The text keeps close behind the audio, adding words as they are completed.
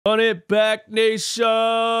Run it back, nation!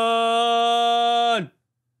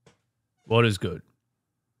 What is good?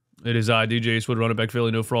 It is I, DJ Eastwood, run it back Philly.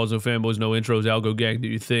 No frauds, no fanboys, no intros. Algo gang, do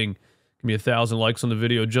your thing. Give me 1,000 likes on the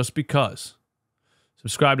video just because.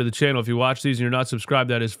 Subscribe to the channel if you watch these and you're not subscribed.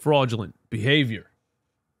 That is fraudulent behavior.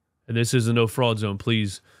 And this is a no fraud zone.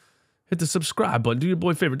 Please hit the subscribe button. Do your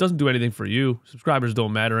boy a favor. It doesn't do anything for you. Subscribers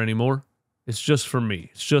don't matter anymore. It's just for me.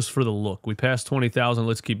 It's just for the look. We passed 20,000.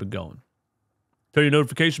 Let's keep it going. Turn your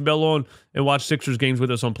notification bell on and watch Sixers games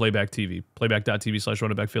with us on Playback TV.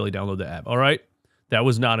 Playback.tv/runitbackphilly. Download the app. All right? That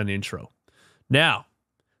was not an intro. Now,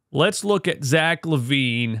 let's look at Zach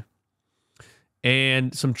Lavine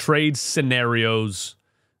and some trade scenarios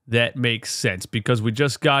that make sense because we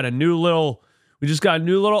just got a new little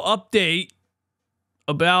update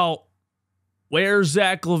about where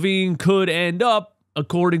Zach Lavine could end up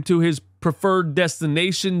according to his preferred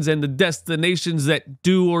destinations and the destinations that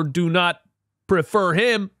do or do not prefer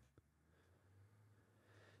him.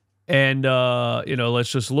 And, let's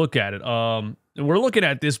just look at it. And we're looking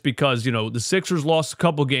at this because, the Sixers lost a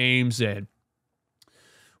couple games and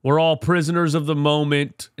we're all prisoners of the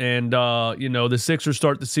moment. And, the Sixers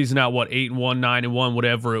start the season out, 8-1, 9-1,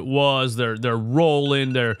 whatever it was. They're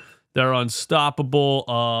rolling. They're unstoppable.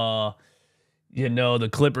 The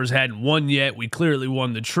Clippers hadn't won yet. We clearly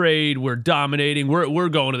won the trade. We're dominating. We're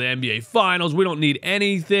going to the NBA Finals. We don't need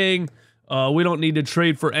anything. We don't need to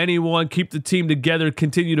trade for anyone. Keep the team together.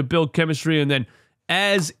 Continue to build chemistry. And then,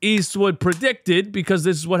 as Eastwood predicted, because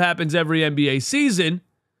this is what happens every NBA season,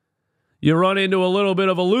 you run into a little bit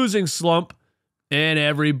of a losing slump, and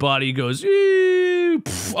everybody goes,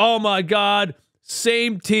 oh my God,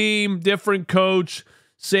 same team, different coach,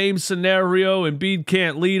 same scenario. Embiid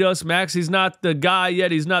can't lead us. Max, he's not the guy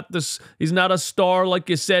yet. He's not a star like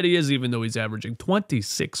you said he is, even though he's averaging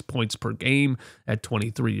 26 points per game at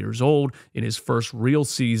 23 years old in his first real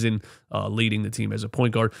season, leading the team as a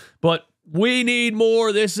point guard. But we need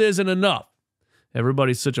more. This isn't enough.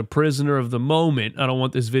 Everybody's such a prisoner of the moment. I don't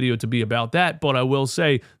want this video to be about that, but I will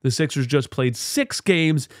say the Sixers just played 6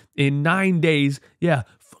 games in 9 days. Yeah,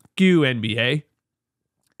 fuck you, NBA.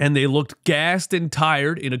 And they looked gassed and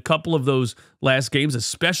tired in a couple of those last games,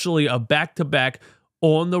 especially a back-to-back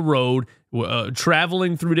on the road,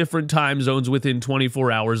 traveling through different time zones within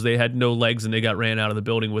 24 hours. They had no legs, and they got ran out of the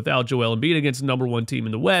building without Joel Embiid against the #1 team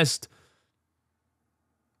in the West.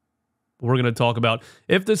 We're going to talk about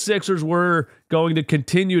if the Sixers were going to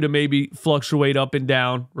continue to maybe fluctuate up and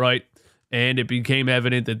down, right? And it became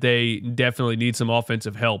evident that they definitely need some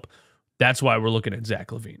offensive help. That's why we're looking at Zach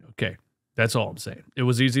Lavine, okay? That's all I'm saying. It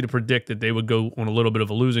was easy to predict that they would go on a little bit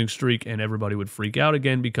of a losing streak and everybody would freak out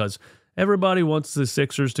again because everybody wants the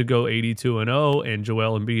Sixers to go 82-0 and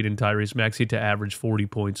Joel Embiid and Tyrese Maxey to average 40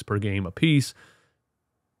 points per game apiece.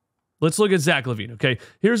 Let's look at Zach Lavine, okay?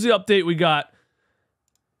 Here's the update we got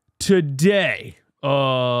today.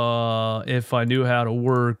 If I knew how to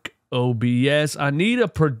work OBS, I need a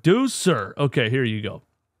producer. Okay, here you go.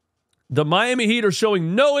 The Miami Heat are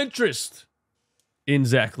showing no interest in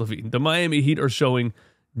Zach Lavine. The Miami Heat are showing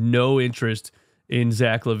no interest in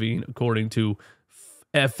Zach Lavine, according to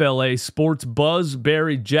FLA Sports Buzz.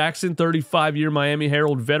 Barry Jackson, 35-year Miami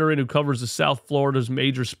Herald veteran who covers the South Florida's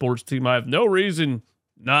major sports team. I have no reason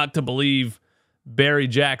not to believe Barry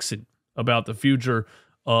Jackson about the future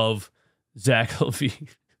of Zach Lavine.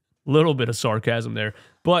 Little bit of sarcasm there.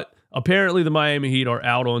 But apparently the Miami Heat are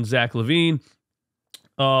out on Zach Lavine.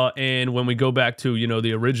 And when we go back to,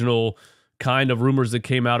 the original kind of rumors that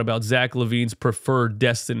came out about Zach Lavine's preferred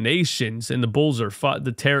destinations, and the Bulls are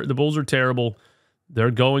the Bulls are terrible.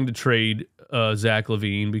 They're going to trade Zach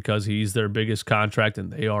Lavine because he's their biggest contract,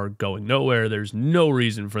 and they are going nowhere. There's no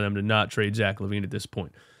reason for them to not trade Zach Lavine at this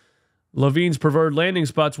point. Lavine's preferred landing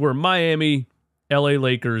spots were Miami, LA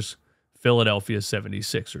Lakers, Philadelphia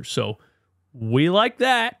 76ers. So we like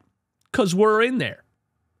that because we're in there.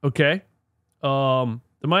 Okay? The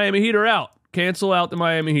Miami Heat are out. Cancel out the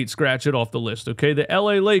Miami Heat. Scratch it off the list. Okay? The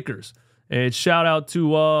LA Lakers. And shout out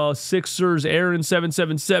to Sixers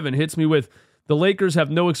Aaron777 hits me with, the Lakers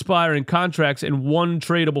have no expiring contracts and one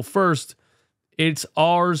tradable first. It's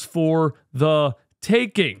ours for the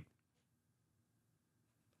taking.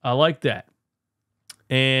 I like that.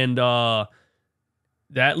 And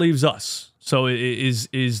that leaves us. So is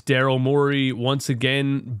Daryl Morey once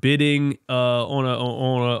again bidding on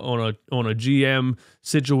a GM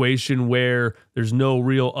situation where there's no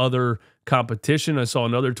real other competition? I saw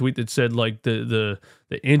another tweet that said like the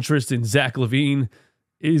interest in Zach Lavine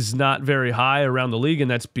is not very high around the league, and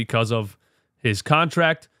that's because of his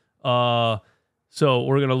contract. So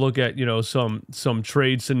we're gonna look at some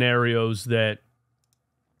trade scenarios that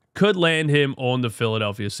could land him on the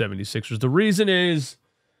Philadelphia 76ers. The reason is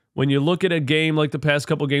when you look at a game like the past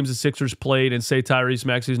couple games the Sixers played and say Tyrese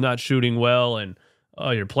Maxey's not shooting well and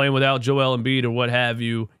you're playing without Joel Embiid or what have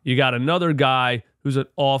you, you got another guy who's an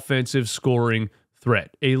offensive scoring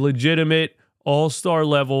threat, a legitimate all-star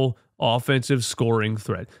level offensive scoring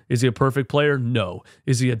threat. Is he a perfect player? No.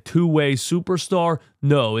 Is he a two-way superstar?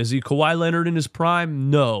 No. Is he Kawhi Leonard in his prime?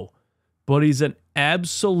 No. But he's an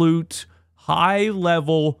absolute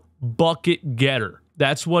high-level bucket getter.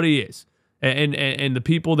 That's what he is. And the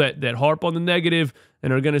people that harp on the negative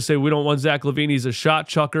and are going to say, we don't want Zach Lavine, he's a shot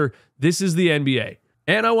chucker, this is the NBA.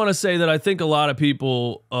 And I want to say that I think a lot of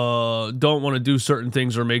people don't want to do certain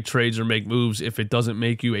things or make trades or make moves if it doesn't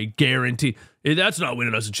make you a guarantee. That's not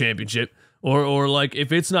winning us a championship. Or like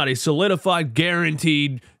if it's not a solidified,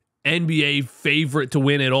 guaranteed NBA favorite to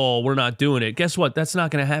win it all, we're not doing it. Guess what? That's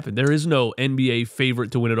not going to happen. There is no NBA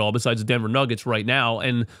favorite to win it all besides the Denver Nuggets right now.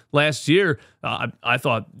 And last year, I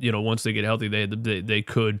thought, once they get healthy, they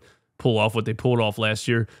could pull off what they pulled off last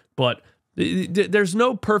year. But there's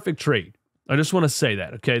no perfect trade. I just want to say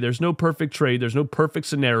that, okay? There's no perfect trade. There's no perfect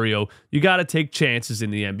scenario. You got to take chances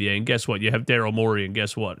in the NBA. And guess what? You have Daryl Morey, and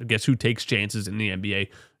guess what? Guess who takes chances in the NBA?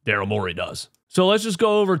 Daryl Morey does. So let's just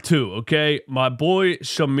go over two, okay? My boy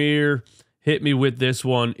Shamir hit me with this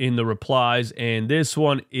one in the replies, and this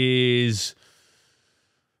one is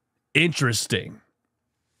interesting.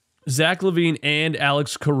 Zach Lavine and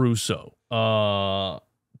Alex Caruso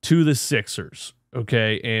to the Sixers,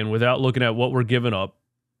 okay? And without looking at what we're giving up,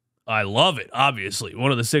 I love it, obviously.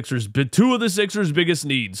 One of the Sixers, but two of the Sixers' biggest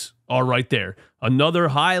needs are right there. Another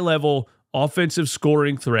high-level offensive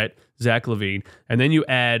scoring threat, Zach Lavine, and then you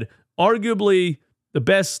add arguably the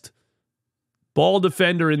best ball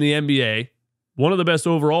defender in the NBA, one of the best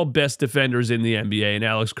overall best defenders in the NBA, and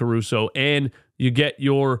Alex Caruso, and you get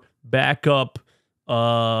your backup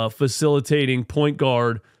facilitating point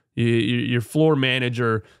guard, your floor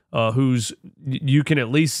manager, who's you can at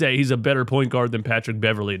least say he's a better point guard than Patrick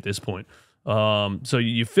Beverley at this point. So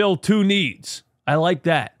you fill two needs. I like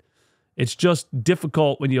that. It's just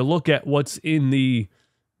difficult when you look at what's in the,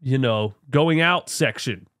 going out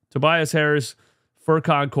section. Tobias Harris,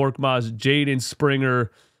 Furkan Korkmaz, Jaden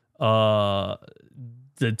Springer, the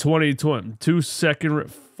 2022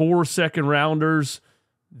 4 second rounders,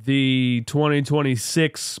 the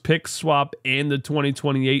 2026 pick swap, and the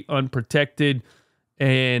 2028 unprotected.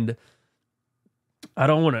 And I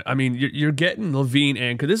don't want to, you're getting Lavine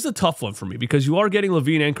and, because this is a tough one for me because you are getting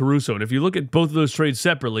Lavine and Caruso. And if you look at both of those trades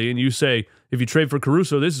separately and you say, if you trade for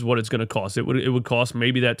Caruso, this is what it's going to cost. It would cost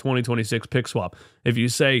maybe that 2026 pick swap. If you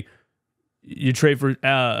say you trade for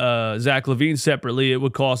Zach Lavine separately, it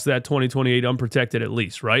would cost that 2028 unprotected at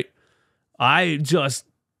least, right? I just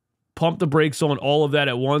pump the brakes on all of that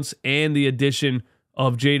at once and the addition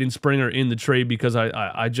of Jaden Springer in the trade because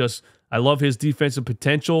I love his defensive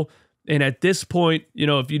potential. And at this point,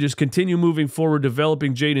 if you just continue moving forward,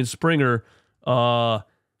 developing Jaden Springer,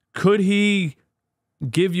 could he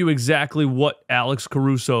give you exactly what Alex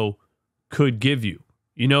Caruso could give you?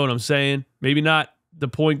 You know what I'm saying? Maybe not the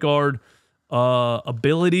point guard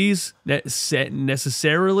abilities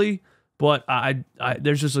necessarily, but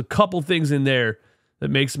there's just a couple things in there that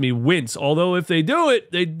makes me wince. Although if they do it,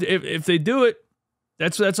 if they do it,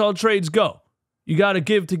 that's how trades go. You got to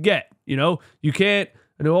give to get. You can't.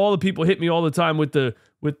 I know all the people hit me all the time with the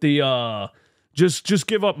just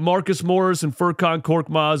give up Marcus Morris and Furkan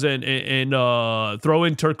Korkmaz and throw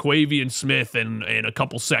in Turquavian Smith in a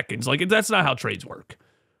couple seconds. Like, that's not how trades work.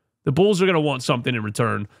 The Bulls are going to want something in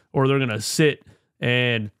return, or they're going to sit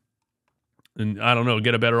and I don't know,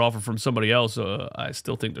 get a better offer from somebody else. I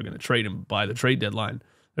still think they're going to trade him by the trade deadline.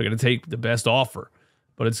 They're going to take the best offer,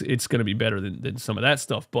 but it's going to be better than some of that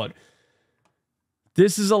stuff. But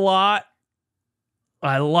this is a lot.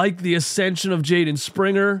 I like the ascension of Jaden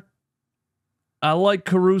Springer. I like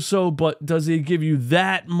Caruso, but does he give you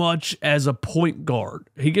that much as a point guard?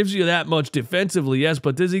 He gives you that much defensively, yes,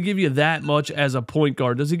 but does he give you that much as a point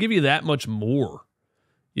guard? Does he give you that much more,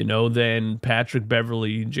 than Patrick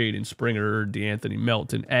Beverley, Jaden Springer, or DeAnthony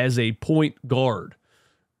Melton as a point guard?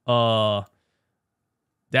 That's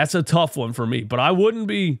a tough one for me, but I wouldn't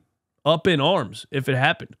be up in arms if it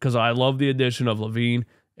happened because I love the addition of Lavine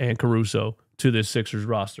and Caruso to this Sixers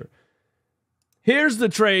roster. Here's the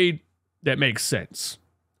trade that makes sense,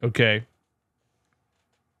 okay?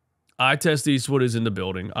 I Test Eastwood is in the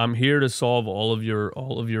building. I'm here to solve all of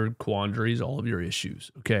your quandaries, all of your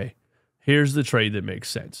issues, okay? Here's the trade that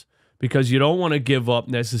makes sense because you don't want to give up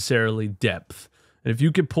necessarily depth. And if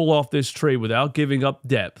you could pull off this trade without giving up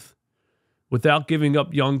depth, without giving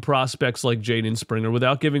up young prospects like Jaden Springer,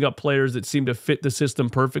 without giving up players that seem to fit the system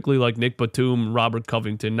perfectly like Nick Batum, Robert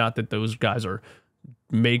Covington. Not that those guys are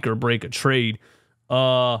make or break a trade.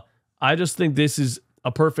 I just think this is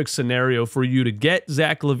a perfect scenario for you to get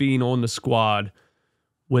Zach Lavine on the squad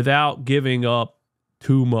without giving up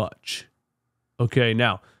too much. Okay,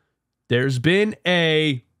 now, there's been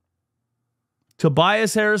a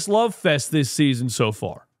Tobias Harris love fest this season so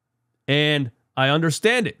far, and I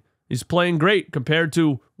understand it. He's playing great compared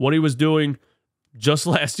to what he was doing just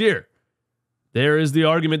last year. There is the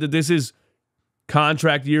argument that this is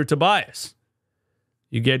contract year Tobias.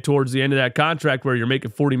 You get towards the end of that contract where you're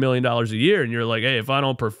making $40 million a year, and you're like, hey, if I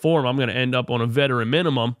don't perform, I'm going to end up on a veteran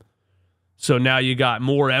minimum. So now you got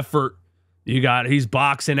more effort. He's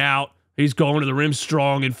boxing out. He's going to the rim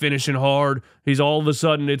strong and finishing hard. He's all of a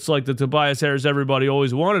sudden, it's like the Tobias Harris everybody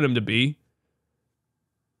always wanted him to be.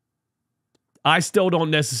 I still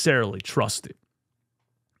don't necessarily trust it.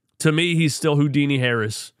 To me, he's still Houdini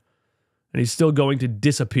Harris, and he's still going to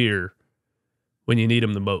disappear when you need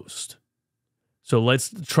him the most. So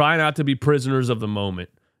let's try not to be prisoners of the moment.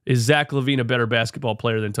 Is Zach Lavine a better basketball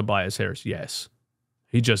player than Tobias Harris? Yes.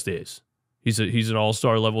 He just is. He's an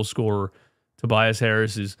all-star level scorer. Tobias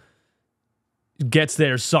Harris gets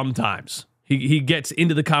there sometimes. He gets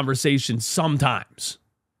into the conversation sometimes.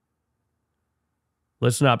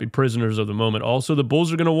 Let's not be prisoners of the moment. Also, the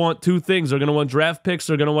Bulls are going to want two things. They're going to want draft picks.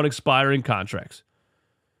 They're going to want expiring contracts.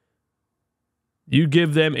 You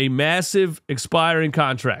give them a massive expiring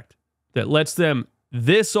contract that lets them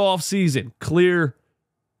this offseason clear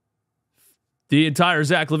the entire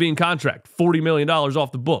Zach Lavine contract, $40 million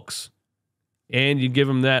off the books. And you give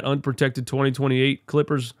them that unprotected 2028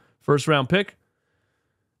 Clippers first-round pick,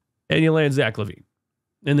 and you land Zach Lavine.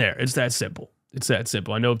 And there, it's that simple. It's that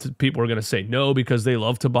simple. I know people are going to say no because they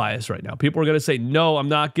love Tobias right now. People are going to say, no, I'm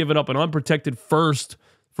not giving up an unprotected first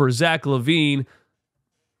for Zach Lavine.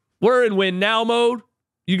 We're in win now mode.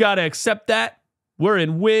 You got to accept that. We're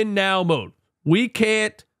in win now mode. We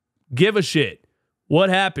can't give a shit what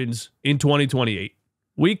happens in 2028.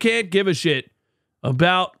 We can't give a shit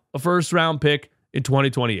about a first round pick in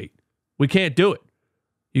 2028. We can't do it.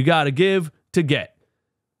 You got to give to get.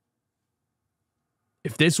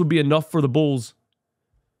 If this would be enough for the Bulls,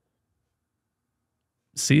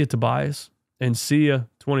 see ya Tobias and see ya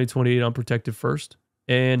 2028 unprotected first.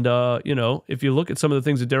 And, if you look at some of the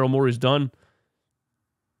things that Daryl Morey's done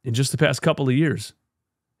in just the past couple of years,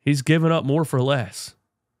 he's given up more for less.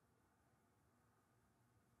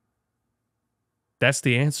 That's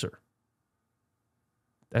the answer.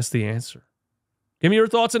 That's the answer. Give me your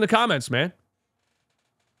thoughts in the comments, man.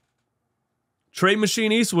 Trade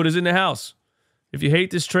Machine Eastwood is in the house. If you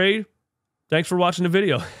hate this trade, thanks for watching the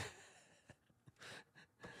video.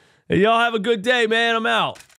 Hey, y'all have a good day, man. I'm out.